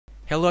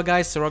Hello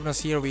guys,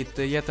 Rognos here with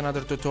yet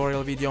another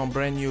tutorial video on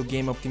brand new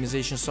game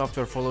optimization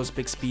software for low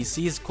specs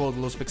PCs called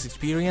Low Specs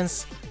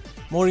Experience.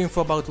 More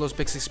info about Low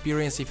Specs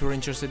Experience, if you're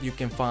interested, you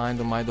can find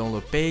on my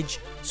download page,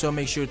 so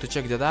make sure to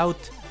check that out.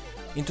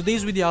 In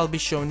today's video I'll be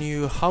showing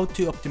you how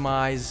to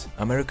optimize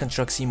American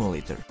Truck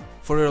Simulator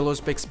for your low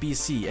specs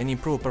PC and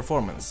improve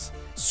performance.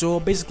 So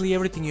basically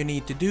everything you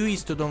need to do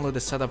is to download the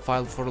setup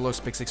file for Low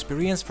Specs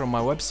Experience from my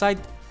website,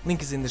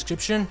 link is in the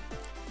description,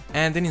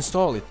 and then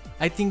install it.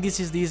 I think this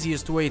is the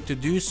easiest way to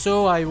do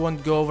so. I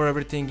won't go over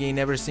everything in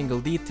every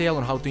single detail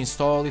on how to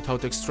install it, how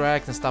to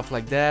extract and stuff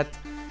like that.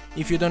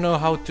 If you don't know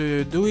how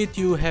to do it,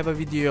 you have a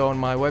video on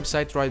my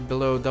website right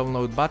below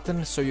download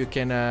button, so you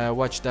can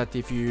watch that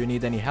if you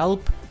need any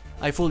help.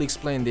 I fully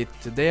explained it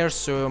there,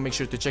 so make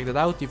sure to check that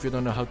out if you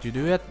don't know how to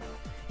do it.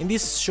 In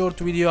this short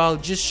video I'll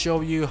just show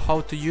you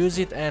how to use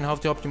it and how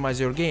to optimize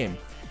your game.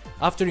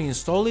 After you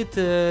install it,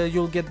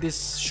 you'll get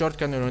this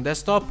shortcut on your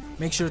desktop.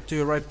 Make sure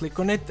to right click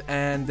on it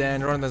and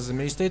then run as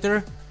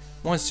administrator.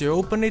 Once you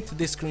open it,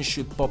 this screen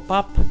should pop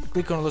up.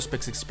 Click on Low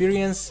Specs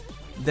Experience,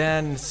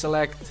 then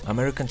select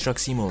American Truck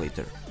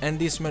Simulator, and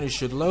this menu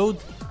should load.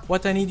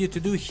 What I need you to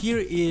do here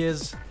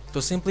is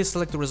to simply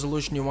select the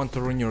resolution you want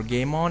to run your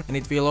game on, and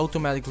it will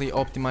automatically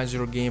optimize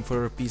your game for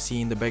your PC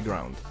in the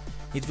background.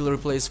 It will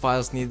replace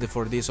files needed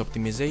for this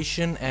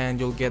optimization, and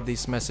you'll get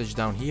this message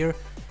down here.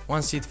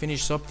 Once it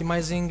finishes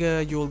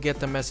optimizing, you will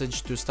get a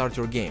message to start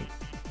your game.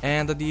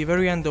 And at the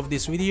very end of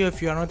this video,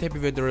 if you are not happy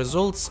with the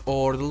results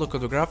or the look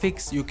of the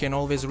graphics, you can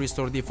always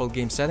restore default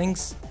game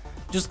settings.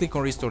 Just click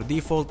on Restore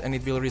Default and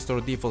it will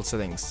restore default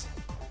settings.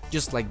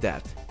 Just like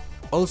that.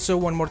 Also,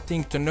 one more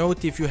thing to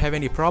note: if you have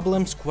any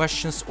problems,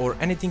 questions or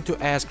anything to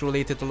ask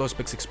related to Low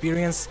Specs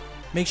Experience,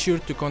 make sure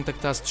to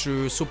contact us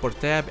through Support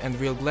tab and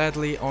we'll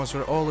gladly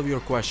answer all of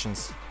your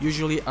questions,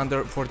 usually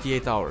under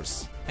 48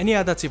 hours. And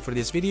yeah, that's it for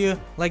this video.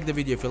 Like the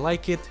video if you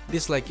like it,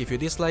 dislike if you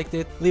disliked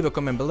it, leave a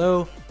comment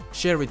below,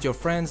 share with your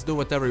friends, do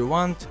whatever you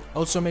want.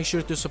 Also make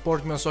sure to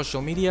support me on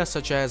social media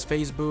such as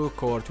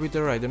Facebook or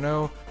Twitter, I don't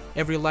know.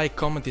 Every like,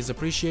 comment is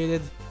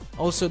appreciated.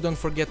 Also don't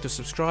forget to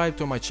subscribe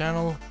to my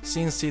channel,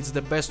 since it's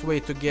the best way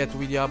to get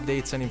video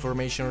updates and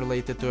information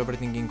related to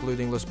everything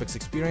including Low Specs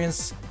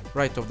Experience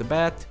right off the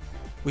bat.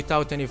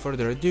 Without any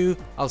further ado,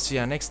 I'll see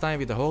you next time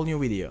with a whole new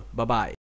video. Bye bye.